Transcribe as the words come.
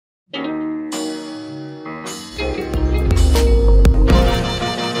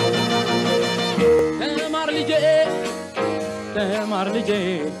የገባር ልጄ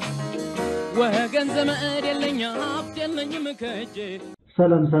ወገን ዘመድ የለኝ ሀብት የለኝም ከእጄ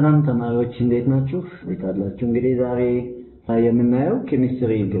ሰላም ሰላም ተማሪዎች እንዴት ናችሁ? ይታላችሁ እንግዲህ ዛሬ የምናየው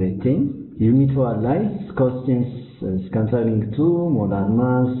ኬሚስትሪ ግሬድ 10 ዩኒት 1 ላይ questions concerning to molar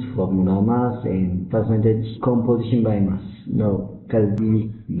mass, formula mass and percentage composition by mass ነው። ከዚህ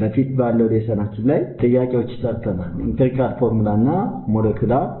በፊት ባለው ሌሰናችን ላይ ጥያቄዎች ሰርተናል። ኢምፒሪካል ፎርሙላ እና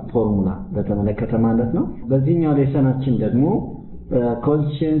ሞለኪውላር ፎርሙላ በተመለከተ ማለት ነው። በዚህኛው ሌሰናችን ደግሞ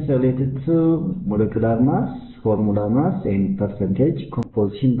questions related to molecular mass, formula mass and percentage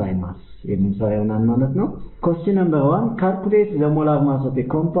composition by mass የምንሰራውናል ማለት ነው። Question number 1, calculate the molar mass of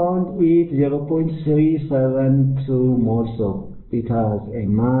a compound with 0.372 moles of it has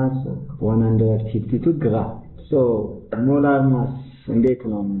a mass of 152 grams. So molar mass እንዴት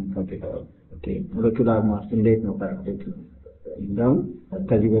ነው የምንፈልገው? ኦኬ molecular mass እንዴት ነው ካልኩሌት እንደው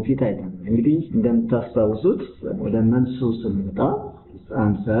ከዚህ በፊት አይተናል። እንግዲህ እንደምታስታውሱት ወደ መልሱ ስንመጣ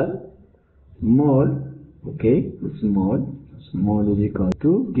answer mole, okay, small is equal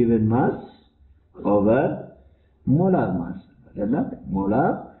to given mass over molar mass አይደለ? molar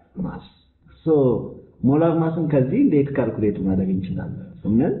mass. So molar massን ከዚህ እንዴት ካልኩሌት ማድረግ እንችላለን?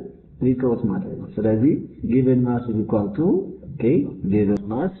 ስንል ሪኮርስ ማድረግ ነው። ስለዚህ given mass is equal to okay, given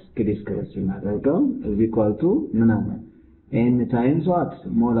mass ክሪስ እናደርገው is equal to ምናምን n times what?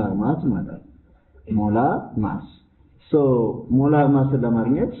 molar mass ማለት molar mass. So molar mass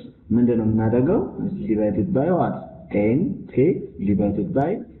ለማግኘት ምንድነው የምናደርገው? divided by what? n, okay, divided by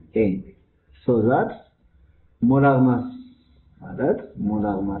n. So that molar mass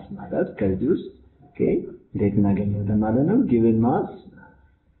ማለት ከዚህ ውስጥ okay እንዴት እናገኛለን ማለት ነው? given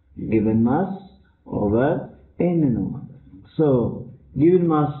mass over n ነው። So given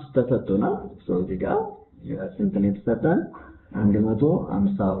mass ተሰጥቶናል። So እዚህ ጋር ስንት ነው የተሰጠን?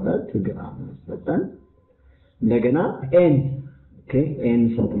 152 ግራም ተሰጠን። እንደገና n, okay, n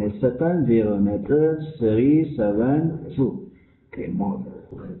ስንት ነው የተሰጠን? 0.372 okay ሞል።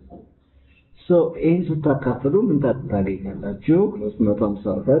 So n ስታካፍሉ ምን ታገኛላችሁ?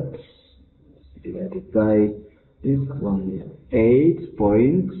 352 divided by this one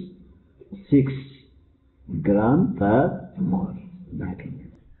 8.6 gram per mole.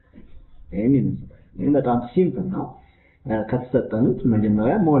 ይሄን በጣም ሲምፕል ነው። ከተሰጠኑት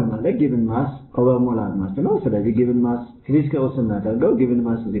መጀመሪያ ሞል ማለት given mass over molar mass ነው። ስለዚህ given mass ፊዚካል ስናደርገው given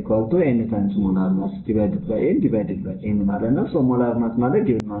mass is equal to n times molar mass divided by n ማለት ነው። So molar mass ማለት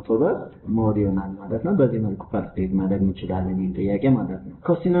given mass over mole ይሆናል ማለት ነው። በዚህ መልኩ ካልኩሌት ማድረግ እንችላለን ይሄን ጥያቄ ማለት ነው።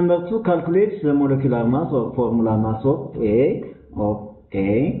 Question number 2, calculate the molecular mass or formula mass of a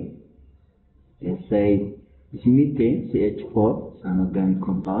let's say is methane CH4 an organic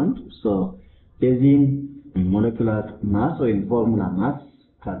compound. So using molecular mass or formula mass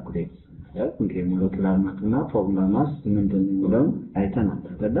calculate. እንግዲህ molecular mass እና formula mass ምንድነው አይተናል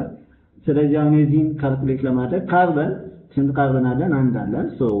አይደል? ስለዚህ አሁን እዚህን ካልኩሌት ለማድረግ ካርበን ስንት ካርበን አለን? አንድ አለን።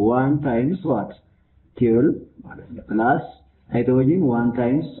 So 1 times what? 12 ማለት ነው plus ሃይድሮጂን 1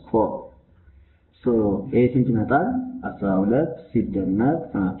 times 4. So 8 ስንት ይመጣል? 12 ሲደመር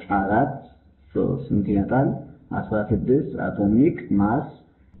 4 so ስንት ይመጣል? 16 አቶሚክ ማስ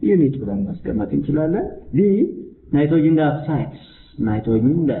ዩኒት ብለን ማስቀመጥ እንችላለን። ዲ ናይትሮጅን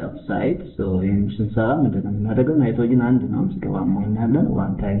ዳይኦክሳይድ so ይሄን ስንሰራ ምንድነው የምናደርገው? ናይትሮጅን አንድ ነው ሲገባ ማናለን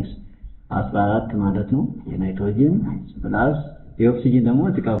 1 times 14 ማለት ነው የናይትሮጅን ፕላስ የኦክሲጅን ደግሞ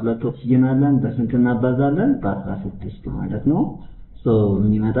እዚህ ጋር ሁለት ኦክሲጅን አለን በስንት እናባዛለን? በ16 ማለት ነው። so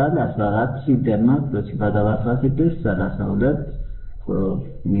ምን ይመጣል? 14 ሲደመር 16 32 so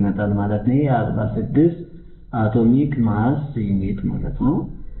ምን ይመጣል ማለት ነው? 46 አቶሚክ ማስ ዩኒት ማለት ነው።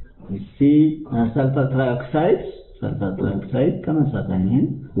 እሺ ሰልፈር ትራይኦክሳይድ ተመሳሳይ ነው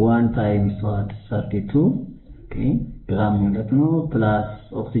 1 times what? 32 okay ግራም ማለት ነው ፕላስ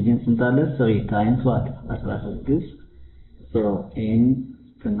ኦክሲጅን ስንት አለ? 3 times what? 16 so n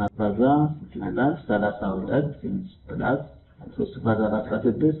ተናባዛ ይመጣል 32 ፕላስ 3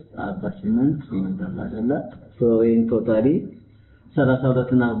 16 48 ይመጣል አይደለ? so in ቶታሊ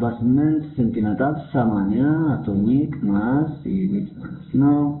 32 እና 48 ስንት ይመጣል? 80 አቶሚክ ማስ ዩኒት ማለት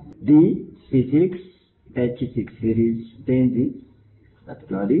ነው። D C6H6 it is benzene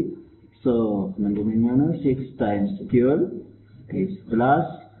actually. So ምንድነው የሚሆነው? 6 times 12 is plus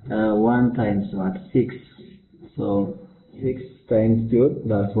 1 times what? 6. So 6 times 12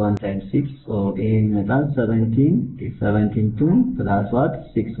 plus 1 times 6 so in metal 17 is 17 plus what?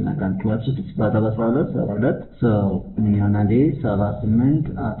 6 metal plus 6 plus 12 so ምን ይሆናል? 78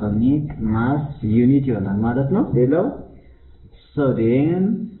 አቶሚክ ማስ ዩኒት ይሆናል ማለት ነው። ሌላው ሶዲየም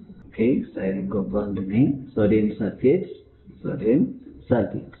okay sodium compound name sodium sulfate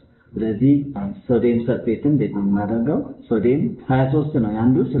ስለዚህ ሶዲየም ሰልፌትን እንዴት ነው የምናደርገው? ሶዲየም 23 ነው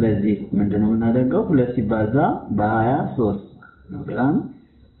ያንዱ። ስለዚህ ምንድነው የምናደርገው? 2 ሲባዛ በ23 ግራም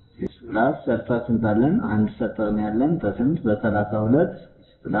ፕላስ ሰልፈር ስንት አለን? አንድ ሰልፈር ነው ያለን በስንት በ32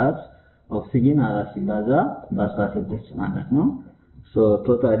 ፕላስ ኦክሲጅን 4 ሲባዛ በ16 ማለት ነው።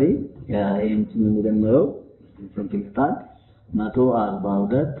 ቶታሊ ይሄን የምንደምረው ስንት ይመጣል?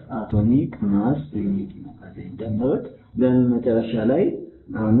 142 አቶሚክ ማስ ዩኒት ማለት ነው። በመጨረሻ ላይ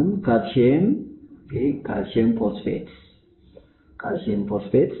አሁንም ካልሲየም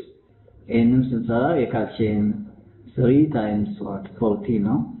ፎስፌት ይሄንን ስንሰራ የካልሲየም 3 ታይምስ 40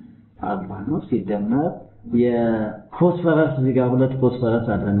 ነው 40 ነው ሲደመር የፎስፈረስ እዚህ ጋር 2 ፎስፈረስ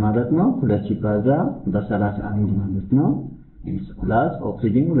አለን ማለት ነው። 2 ሲባዛ በ31 ማለት ነው። ፕላስ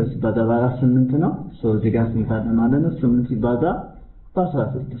ኦክሲጅን 2 ሲባዛ በ8 ነው። እዚህ ጋር ስንት አለ ማለት ነው? 8 ሲባዛ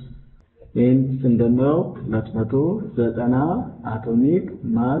በ16 ይሄን ስንደምረው 290 አቶሚክ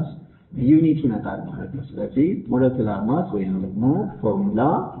ማስ ዩኒት ይመጣል ማለት ነው። ስለዚህ ሞለኪውላር ማስ ወይም ደግሞ ፎርሙላ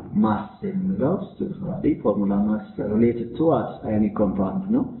ማስ የሚለው ፎርሙላ ማስ ሪሌትድ ቱ አዮኒክ ኮምፓውንድ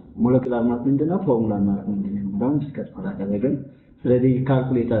ነው። ሞለኪውላር ማስ ምንድነው? ፎርሙላ ማስ ምንድነው? እንደውም ዲስከስ አደረግን። ስለዚህ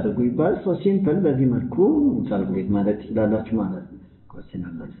ካልኩሌት አድርጉ ይባል ሲምፕል በዚህ መልኩ ካልኩሌት ማድረግ ትችላላችሁ ማለት ነው። question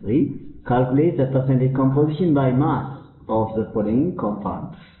number 3 calculate the percentage composition by mass of the following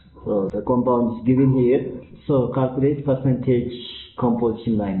compounds. So the compound is given here, so calculate percentage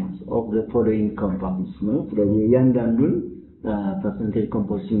composition by mass of the following compounds. ስለዚህ እያንዳንዱን percentage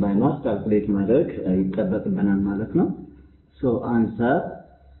composition by mass calculate ማድረግ ይጠበቅብናል ማለት ነው። so answer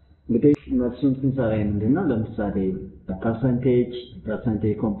እንግዲህ መልሱን ስንሰራ ምንድነው? ለምሳሌ percentage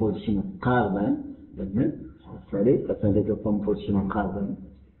composition of carbon ብንል percentage of composition of carbon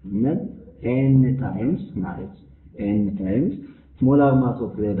ብንል n times ማለት n times molar mass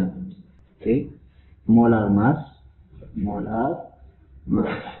of the element. Okay, molar mass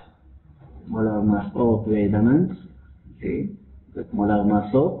of the element. Okay, the molar mass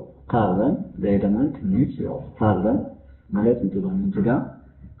of carbon, the element means carbon ማለት እንትጋ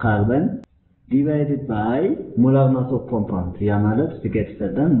carbon divided by molar mass of compound. ያ ማለት to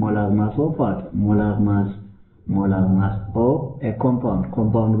certain molar mass of what? molar mass of a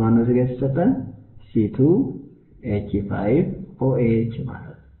compound ማለት to get certain C2H5OH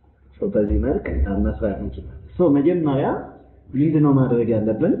ማለት ነው። በዚህ መልክ መስራት እንችላለን። መጀመሪያ ምንድነው ማድረግ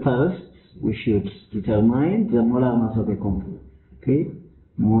ያለብን? first we should determine the molar mass of a compound. Okay,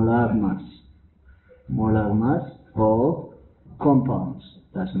 molar mass of compounds.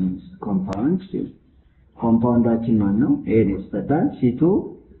 That means compoundaችን ማለት ነው ይሄ ሰጠን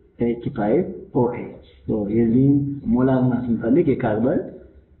C2H5OH. የዚህ ሞላር ማስ እንፈልግ የካርበን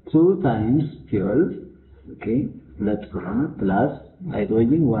 2 times 12 okay let's go plus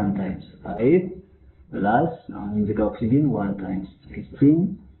hydrogen 1 times 5 plus the oxygen 1 times 16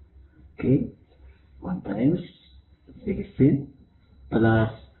 okay 1 times 16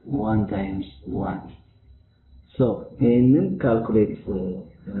 plus 1 times 1. so ይሄንን ካልኩሌት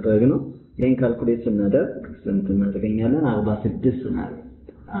ማድረግ ነው። ይሄን ካልኩሌት ስናደርግ ስንት እናገኛለን? 46 ማለት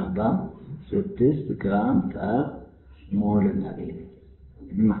 46 ግራም per ሞል እናገኛለን።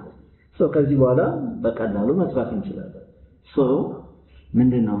 ከዚህ በኋላ በቀላሉ መስራት እንችላለን።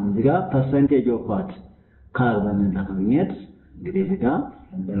 ምንድነው እዚህ ጋር percentage of what carbon ለማግኘት እንግዲህ እዚህ ጋር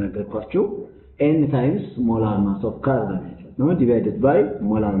እንደነገርኳችሁ n times molar mass of carbon ነው divided by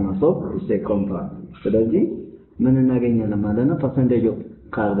molar mass of the compound. ስለዚህ ምን እናገኛለን ማለት ነው? percentage of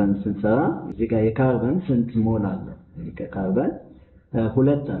carbon ስንሰራ እዚህ ጋር የካርበን ስንት ሞል አለ? ካርበን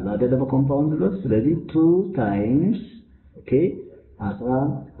 2 አለ አይደል በኮምፓውንድ ውስጥ። ስለዚህ 2 times okay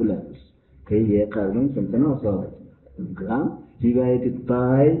 12 okay የካርበን ስንት ነው? 12 ግራም divided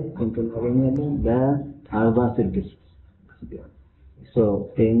by ስንት እናገኛለን? በ46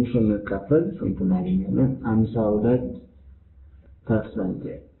 10 ስንካፈል ስንት እናገኛለን? 52%.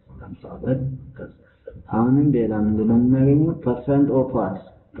 አሁንም ሌላ ምንድነው የምናገኘው? percent of what?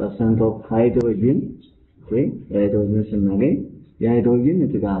 percent of hydrogen. okay hydrogen ስናገኝ የሃይድሮጅን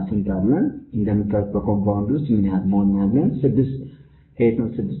እዚህ ጋር ስንት አለ? እንደምታውቁት በኮምፓውንድ ውስጥ ምን ያህል ሞል ያለን? 6 8 ነው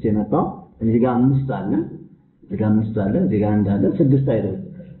 6 የመጣው እዚህ ጋር 5 አለ እዚህ ጋር 5 አለ እዚህ ጋር እንዳለ 6 አይደለም።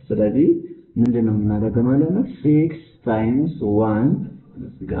 ስለዚህ ምንድነው የምናደርገው ማለት ነው? 6 times 1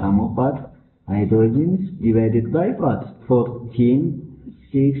 gram of what? hydrogen divided by what? 14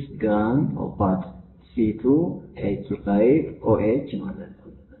 6 gram of what? C2H5OH ማለት ነው።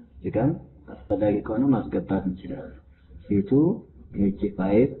 እዚህ ጋር አስፈላጊ ከሆነ ማስገባት እንችላለን።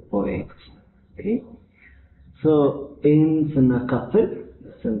 C2H5OH. okay in ስናካፍል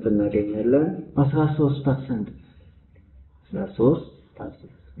ስንት እናገኛለን? 13%.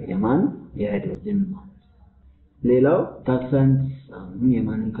 የማን? የሃይድሮጅን ነው። ሌላው ፐርሰንት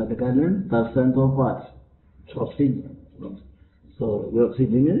የማንን እንፈልጋለን? ፐርሰንት ኦፍ ዋት ኦክሲጅን። ሶ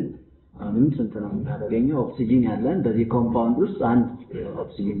የኦክሲጅንን አሁንም ስንት ነው የምናገኘው? ኦክሲጅን ያለን በዚህ ኮምፓውንድ ውስጥ አንድ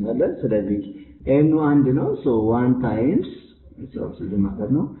ኦክሲጅን ያለን፣ ስለዚህ ኤኑ አንድ ነው። ሶ 1 ታይምስ ኦክሲጅን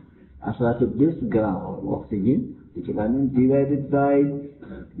ማለት ነው 16 ግራም ኦክሲጅን ይችላልን ዲቫይድድ ባይ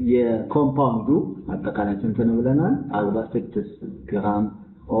የኮምፓውንዱ አጠቃላይ ስንት ነው ብለናል? 46 ግራም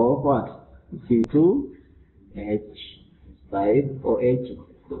ኦፍ ዋት C2H5OH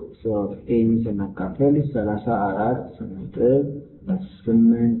ሶ ኤን ስናካፍል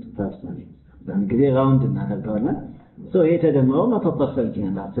 34.8%. እንግዲህ ራውንድ እናደርገዋለን። ሶ ይሄ ተደምሮ 100%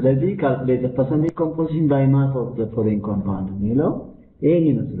 ይሆናል። ስለዚህ ካልኩሌት percentage composition by mass of the following compound የሚለው ይሄን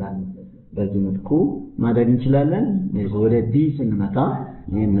ይመስላል። በዚህ መልኩ ማድረግ እንችላለን። ወደ ዲ ስንመጣ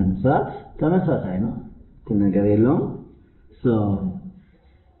ይሄን ለመስራት ተመሳሳይ ነው፣ ነገር የለውም። ሶ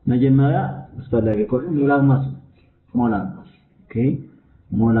መጀመሪያ አስፈላጊ ከሆነ ሞላር ማስ ኦኬ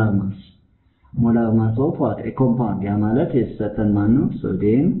ሞላር ማስ ኦፍ ዋት ኤ ኮምፓውንድ ያ ማለት የሰጠን ማን ነው?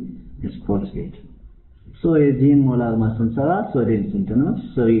 ሶዲየም ፎስፌት። ሶ የዚህን ሞላር ማስ ስንሰራ ሶዲየም ስንት ነው?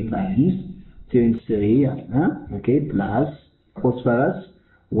 3 ታይምስ 23 አለ ኦኬ ፕላስ ፎስፈረስ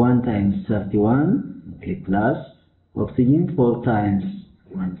 1 times 31 okay plus oxygen 4 times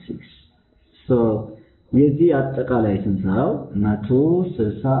 16. So የዚህ አጠቃላይ ስንሰራው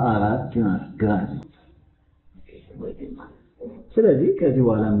 164 ግራም። ስለዚህ ከዚህ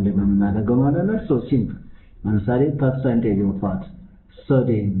በኋላ ምንድን ነው የምናደርገው ማለት ነው? ሶ ሲምፕል ለምሳሌ ፐርሰንቴጅ ኦፍ ዋት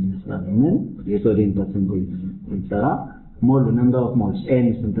ሶዲየም ስለምን የሶዲየም ፐርሰንቴጅ እንሰራ ሞል ነምበር ኦፍ ሞልስ ኤን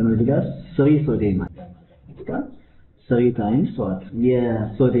ስንት ነው? እዚህ ጋር 3 ሶዲየም አለ 3 times what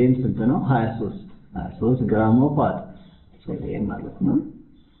የሶዲየም ስንት ነው? 23 ግራም ኦፍ ዋት ሶዲየም ማለት ነው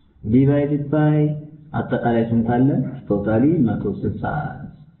ዲቫይድድ ባይ አጠቃላይ ስንት አለ? ቶታሊ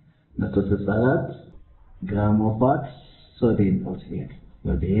 164 ግራም ኦፍ ዋት ሶዲየም ፎስፌት።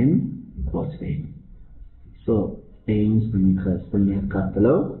 ሶ ኤን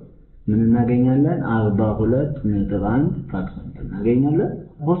ስንካፍለው ምን እናገኛለን? 42.1% እናገኛለን።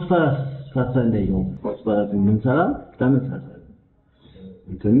 ፎስፈረስ percentage of phosphorus የምንሰራ ተመሳሳይ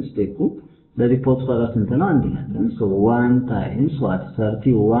እንትን ስቴፑ ለዚህ ፎስፈረስ እንትን ነው አንድ ነው። ሶ 1 times what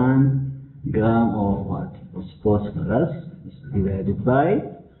 31 gram of what phosphorus divided by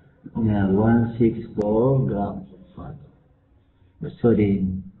 164 gram of what sodium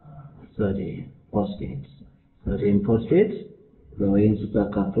phosphate ወይም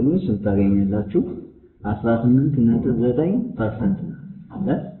ስታካፍሉ ስንት ታገኛላችሁ? 18.9% አለ።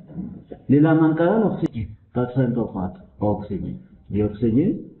 ሌላ ማንቀራን ኦክሲጅን ፐርሰንት ኦፍ ዋት ኦክሲጅን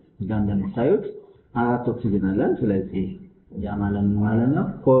የኦክሲጅን እንደምታዩት 4 ኦክሲጅን አለን። ስለዚህ ያ ማለት ነው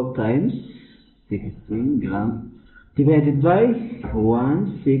 4 times 16 ግራም divided by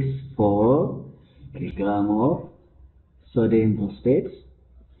 164 gram of sodium phosphate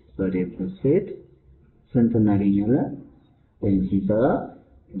ስንት እናገኛለን? ወይም ሲሰራ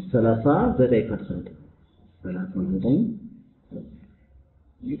 39%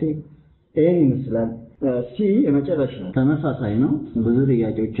 ይሄን ይመስላል። ሲ የመጨረሻ ተመሳሳይ ነው። ብዙ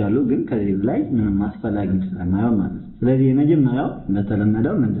ጥያቄዎች አሉ፣ ግን ከዚህ ላይ ምንም አስፈላጊ ስለማይሆን ማለት ነው። ስለዚህ የመጀመሪያው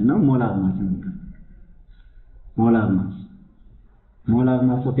እንደተለመደው ምንድነው? ሞላር ማስ ነው። ሞላር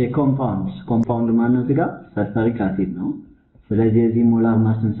ማስ ኦፍ ኤ ኮምፓውንድ ማለት ነው ጋር ሰልፈሪክ አሲድ ነው። ስለዚህ የዚህ ሞላር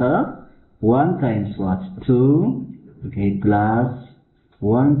ማስ እንሰራ 1 times what 2 okay plus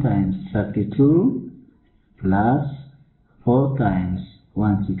 1 times 32 plus 4 times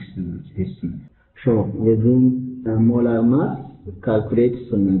 160. So የዚህን ሞላር ማስ ካልኩሌት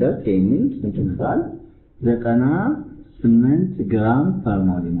ስናደርግ ይሄንን ስንት ይመጣል? 98 ግራም ፐር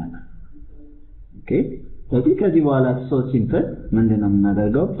ሞል ይመጣል። ኦኬ ስለዚህ ከዚህ በኋላ ሶ ሲምፕል ምንድነው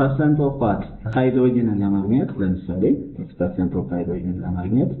የምናደርገው? ፐርሰንት ኦፍ ዋት ሃይድሮጅንን ለማግኘት ለምሳሌ ፐርሰንት ኦፍ ሃይድሮጅንን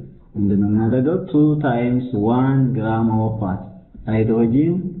ለማግኘት ምንድነው የምናደርገው? 2 times 1 gram of what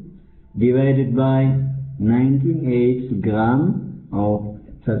ሃይድሮጅን divided by 98 gram of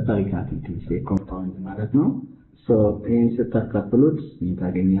sulfuric acid compound ማለት ነው። ሶ ይሄን ስታካፍሉት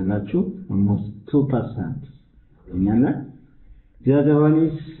ታገኛላችሁ almost 2% ያኛና the other one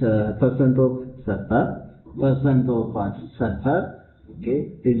is percent of sulfur okay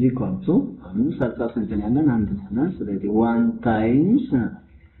is equal to sulfur ስንት ያለን አንድ ነው። ስለዚህ 1 times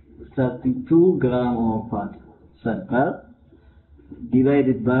 32 gram of what sulfur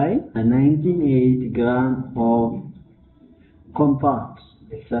divided by 98 gram of compound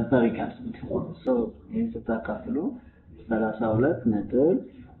sulfuric acid. So ይሄን ስታካፍሉ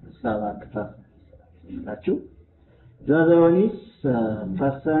 32.7% ናችሁ። The other one is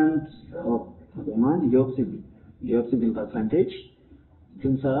percent of the oxygen percentage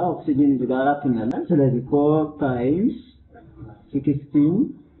ስንሰራ ኦክሲጅን ጋራት እናለን ስለዚህ 4 times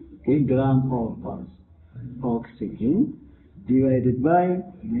 16 gram of oxygen divided by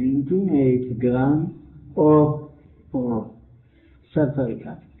 98 gram of sulfuric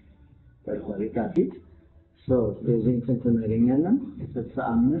acid so using centenarian it's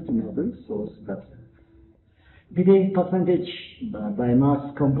a number so the percentage by mass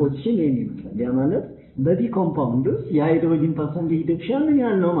composition in ማለት በዚህ ኮምፓውንድ ውስጥ የሃይድሮጅን ፐርሰንቴጅ ድርሻ ምን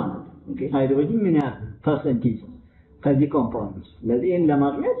ያህል ነው ማለት ነው ኦኬ ሃይድሮጅን ምን ያህል ፐርሰንቴጅ ከዚህ ኮምፓውንድ ውስጥ ስለዚህ ኤን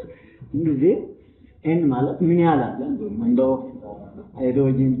ለማግኘት እንግዲህ ኤን ማለት ምን ያህል አለ እንደው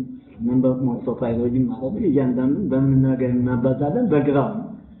ሃይድሮጅን ነምበር ኦፍ ሃይድሮጅን ማለት እያንዳንዱን በምን ነገር እናባዛለን በግራም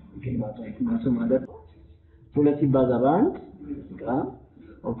ኦኬ ማለት ሁለት ሲባዛ በአንድ ግራም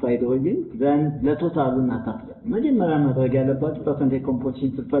ኦፍ ሃይድሮጅን ዘን ለቶታሉ እናካፍላለን መጀመሪያ ማድረግ ያለባችሁ ፐርሰንቴጅ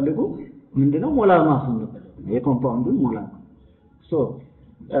ኮምፖዚሽን ስትፈልጉ ምንድነው ሞላር ማስ ነው የኮምፓውንዱን ሞላር ሶ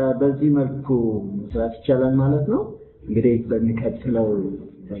በዚህ መልኩ መስራት ይቻላል ማለት ነው እንግዲህ በሚቀጥለው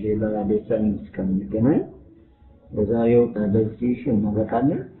በሌላ ሌሰን እስከምንገናኝ በዛሬው በዚህ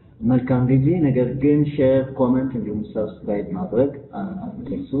እናበቃለን መልካም ጊዜ ነገር ግን ሼር ኮሜንት እንዲሁም ሰብስክራይብ ማድረግ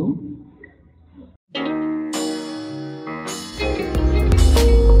አትርሱ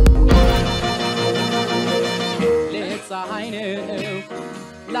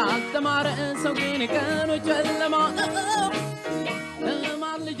لا تمارن سوين كانوا جلما